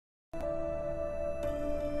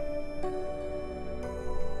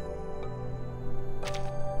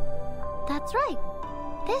That's right.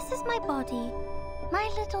 This is my body, my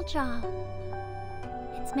little jar.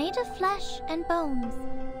 It's made of flesh and bones.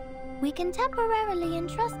 We can temporarily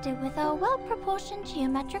entrust it with our well-proportioned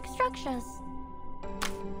geometric structures.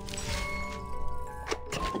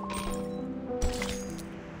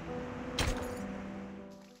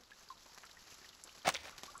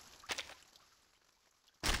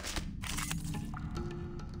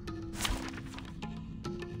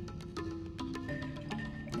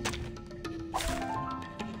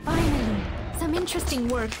 Finally, some interesting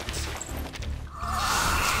work.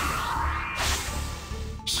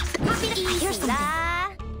 Here's something.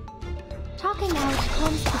 Talking out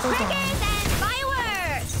calms people down. Crackers and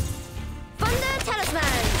fireworks! Thunder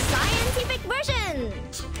Talisman Scientific Version!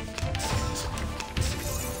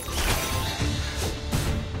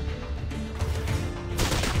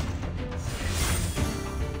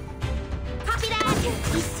 Copy that!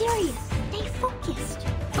 Be serious. Stay focused.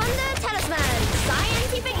 Thunder Talisman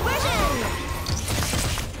Scientific Version!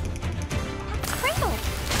 That's Cradle.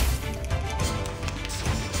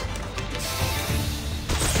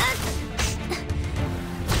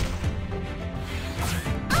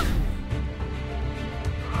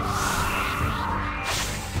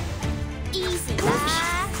 Easy,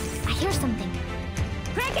 I hear something.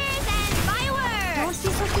 Crackers and fireworks! Don't be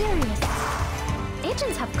so furious.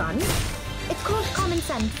 Agents have guns. It's called common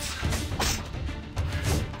sense.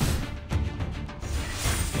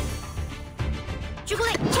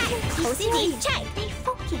 Chocolate check! OCD check! Stay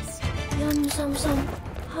focused. 陰森森、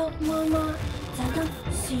黑麻麻，就得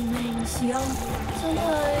是命是暗，真係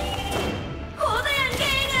好得人驚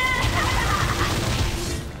啊！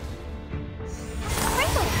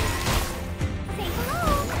 Cradle. Say hello.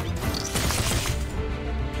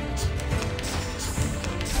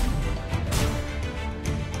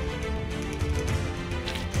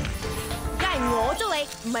 梗係我捉你，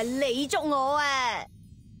唔係你捉我啊！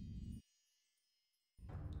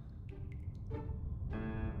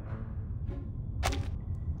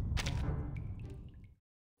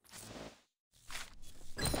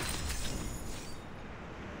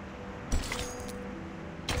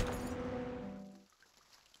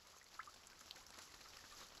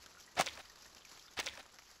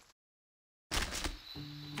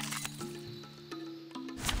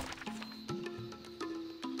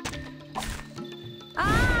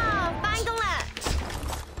啊，返工啦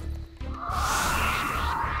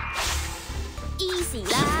 ！Easy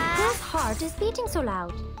啦 Whose heart is beating so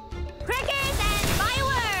loud? ！Crackers and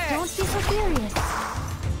fireworks! Don't be so furious.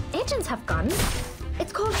 Agents have guns.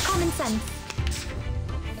 It's called common sense.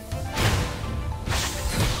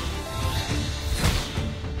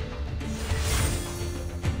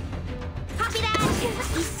 Copy that!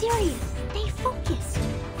 Be serious. Stay focused.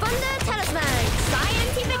 Thunder Talisman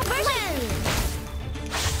Scientific Version!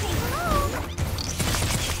 Say hello.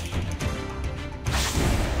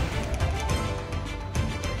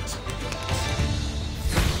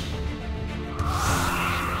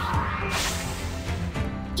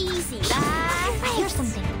 Easy 啦 I hear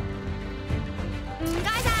something. 唔該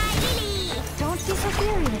晒 Lily！ Don't be so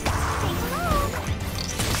furious. Say hello.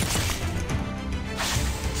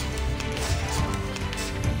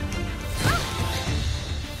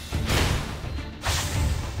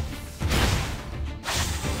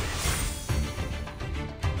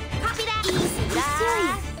 Copy that! Easy Be 啦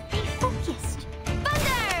serious. Stay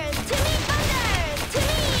focused.！Thunder! To me! Thunder! To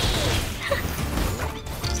me!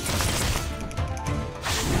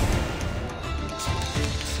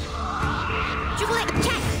 Chocolate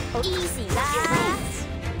check! Easy 啦！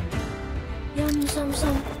 陰森森、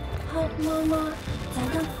黑麻麻，就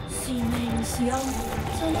得是命是暗，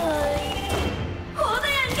真係好得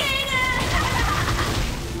人驚啊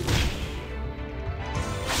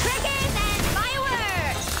 ！Crackers and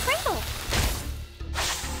fireworks! Cradle.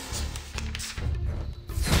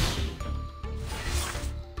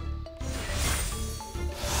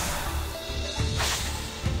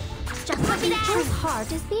 Just copy that! Whose heart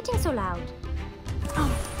is beating so loud?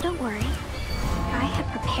 Oh, don't worry. I have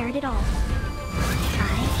prepared it all.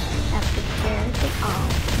 I have prepared it all.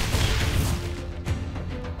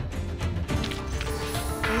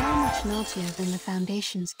 They are much naughtier than the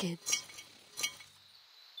Foundation's kids.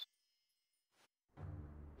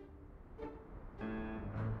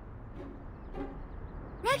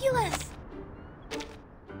 Regulus!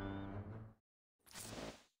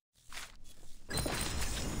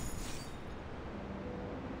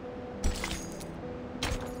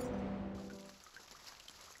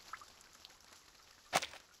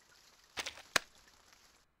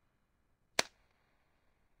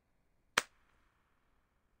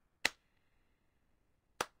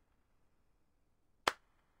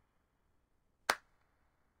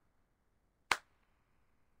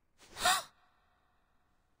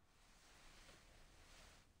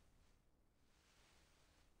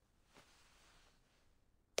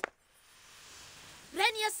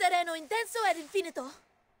 Sogna sereno, intenso ed infinito.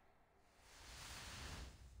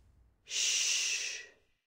 Shh.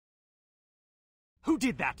 Who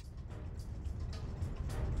did that?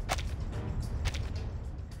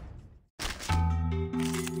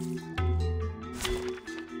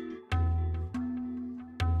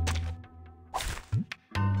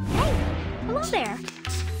 Hello there.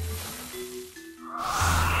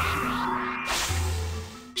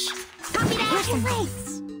 Copy that! Here's some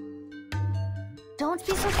race! Don't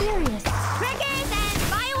be so furious. Crickets and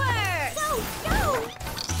fireworks! Go!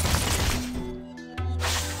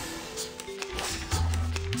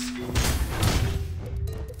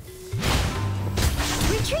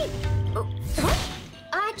 Retreat! What?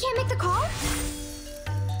 I can't make the call?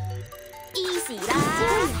 Easy This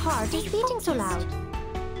lah. heart is beating so loud.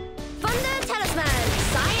 Thunder Talisman,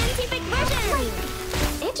 scientific version.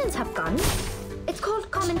 Agents have guns. It's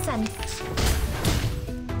called common sense.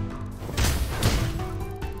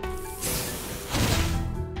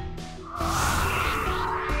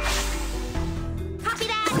 Copy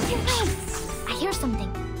that. I hear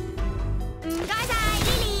something. Guys,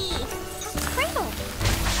 Lily. Cradle.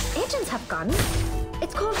 Agents have guns.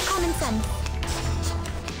 It's called common sense.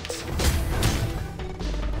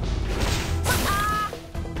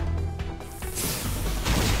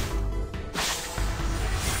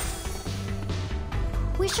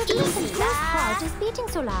 We should listen. Whose heart is beating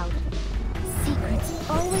so loud? Secrets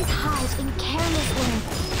always hide in careless words.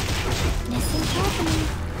 Listen carefully.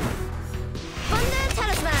 Thunder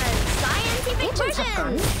Talisman, scientific Agents have version.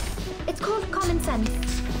 guns. It's called common sense.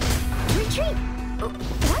 Retreat!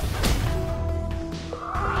 What?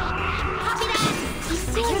 Copy that.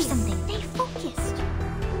 I hear something. Stay focused.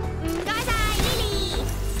 Guys, Lily.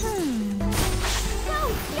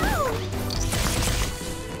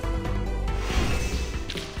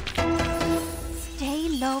 Stay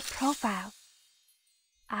low profile.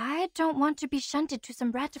 I don't want to be shunted to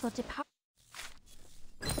some radical department.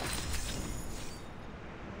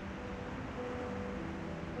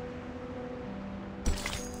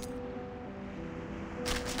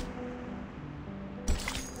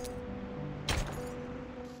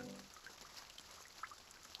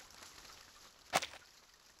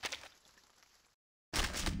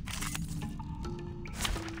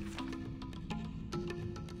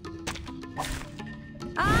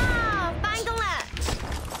 Ah, 翻工啦。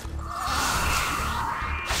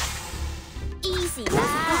Easy lah.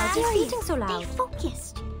 Heart is beating so loud. Stay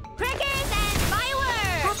focused. Crickets and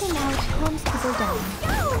fireworks. Cracking out calms people down.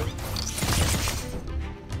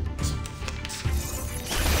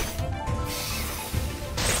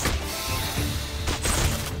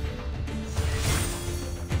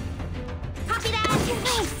 Copy that.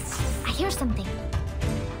 I hear something.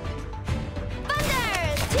 Thunder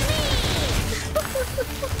to me.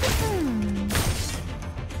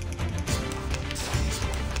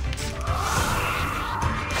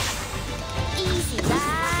 Easy lah.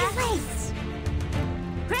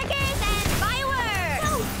 Crickets and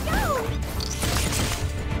fireworks.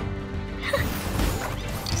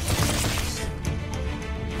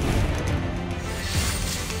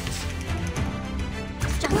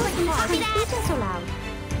 Heart is beating so loud.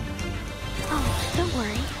 Oh, don't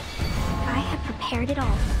worry. I have prepared it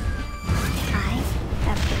all. I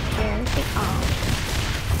have prepared it all.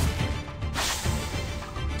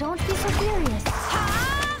 Don't be so furious.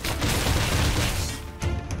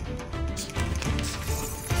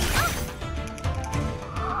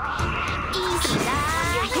 Easy lah.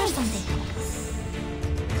 I hear something.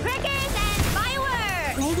 Crickets and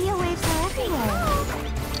fireworks. Radio waves are everywhere.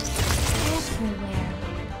 Everywhere.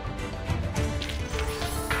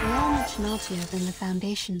 We're all much naughtier than the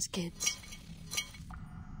Foundation's kids.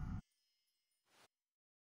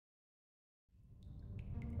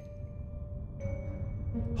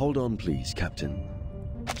 Hold on, please, Captain.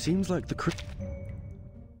 Seems like the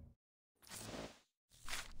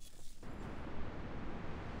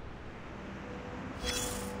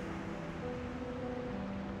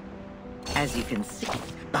As you can see,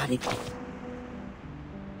 but it...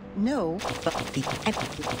 No, but the...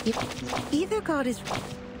 Either god is...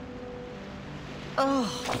 Oh,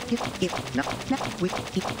 if not, we...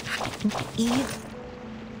 Either...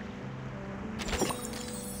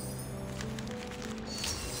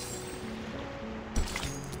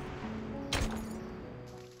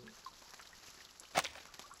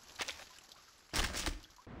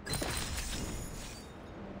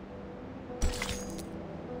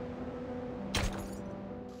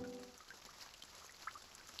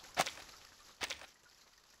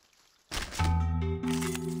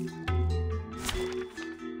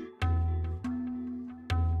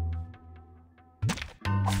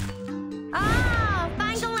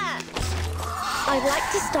 I'd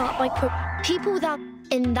like to start by put people without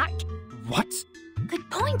in that. What? Good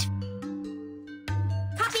point.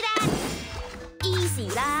 Copy that. Easy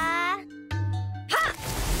啦。哈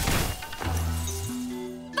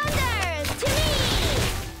Thunders to me.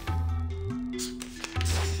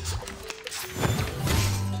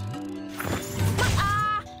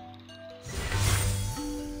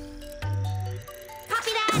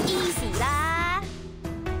 Copy that. Easy 啦。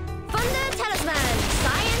Thunder Talisman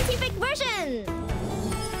Scientific Version.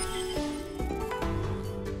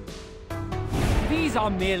 These are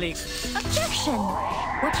merely... Objection!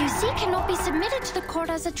 What you see cannot be submitted to the court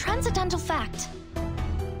as a transcendental fact.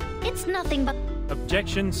 It's nothing but...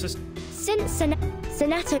 Objection, Since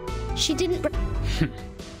Sonata, she didn't...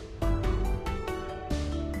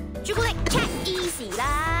 朱古力 check easy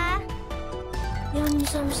啦。陰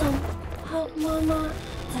森森、黑麻麻，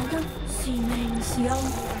就得時明時暗，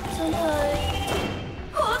真係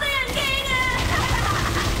好得人驚啊！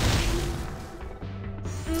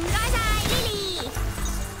唔該晒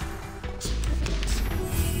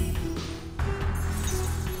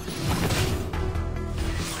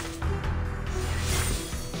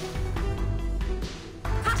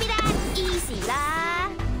that easy 啦。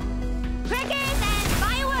Crackers and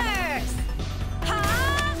fireworks。哈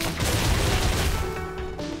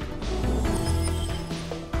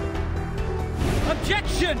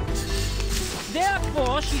Objection!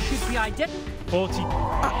 Therefore, she should be identified. 40.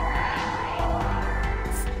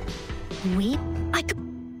 I could...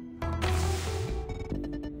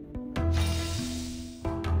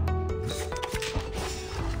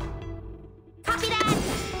 Copy that.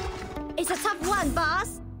 It's a tough one,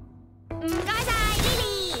 boss. 唔該晒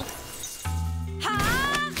Lily。哈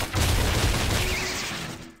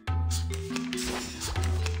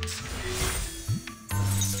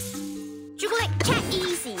朱古力 check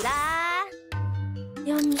easy 啦。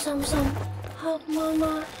陰森森、黑麻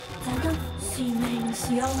麻，就得時明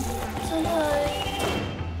時暗，真係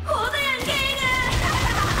好得人驚啊！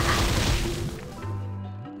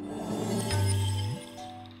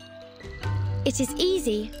 It is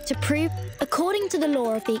easy to prove according to the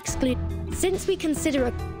law of the exclude. Since we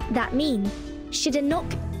consider that mean, she did not...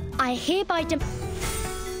 I hereby...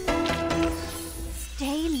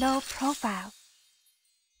 Stay low profile.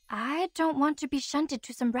 I don't want to be shunted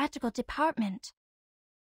to some radical department.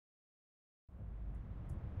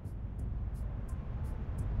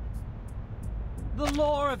 The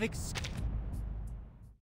law of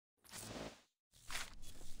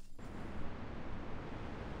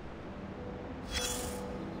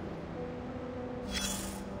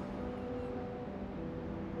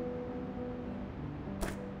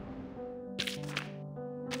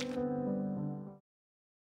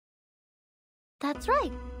That's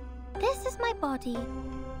right. This is my body,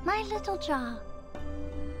 my little jaw.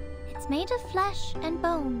 It's made of flesh and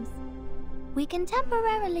bones. We can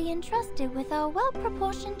temporarily entrust it with our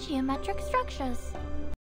well-proportioned geometric structures.